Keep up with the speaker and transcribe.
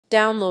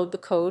Download the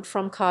code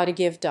from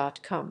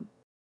codigive.com.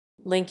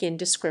 Link in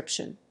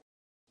description.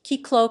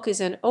 Keycloak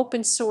is an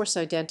open-source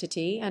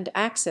identity and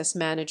access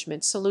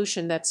management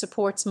solution that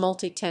supports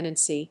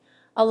multi-tenancy,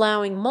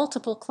 allowing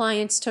multiple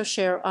clients to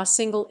share a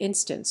single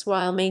instance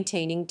while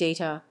maintaining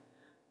data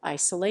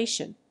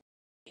isolation.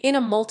 In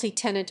a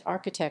multi-tenant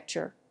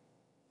architecture,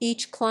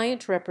 each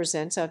client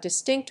represents a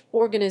distinct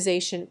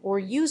organization or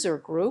user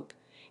group,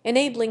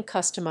 enabling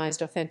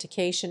customized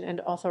authentication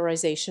and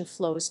authorization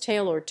flows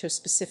tailored to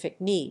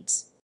specific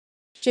needs.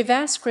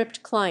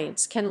 JavaScript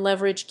clients can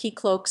leverage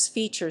Keycloak's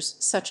features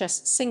such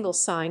as single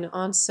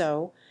sign-on,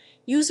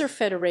 user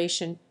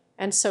federation,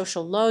 and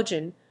social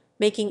login,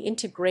 making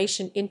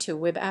integration into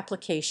web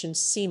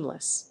applications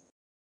seamless.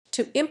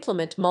 To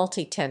implement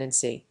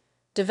multi-tenancy,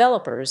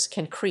 developers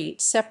can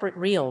create separate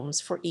realms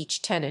for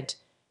each tenant,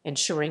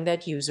 ensuring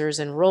that users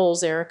and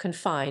roles are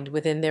confined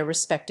within their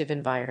respective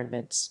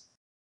environments.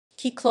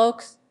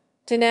 Keycloak's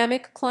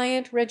dynamic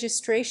client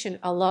registration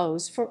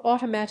allows for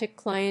automatic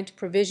client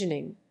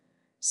provisioning,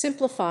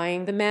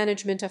 simplifying the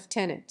management of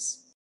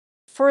tenants.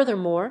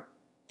 Furthermore,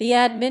 the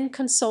admin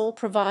console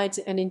provides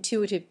an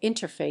intuitive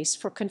interface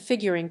for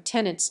configuring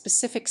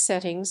tenant-specific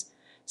settings,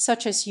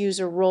 such as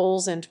user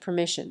roles and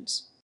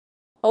permissions.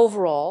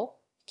 Overall,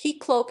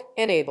 Keycloak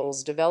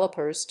enables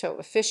developers to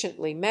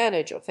efficiently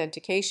manage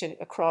authentication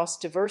across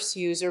diverse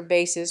user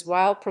bases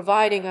while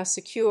providing a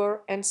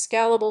secure and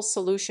scalable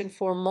solution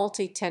for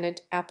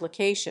multi-tenant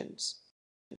applications.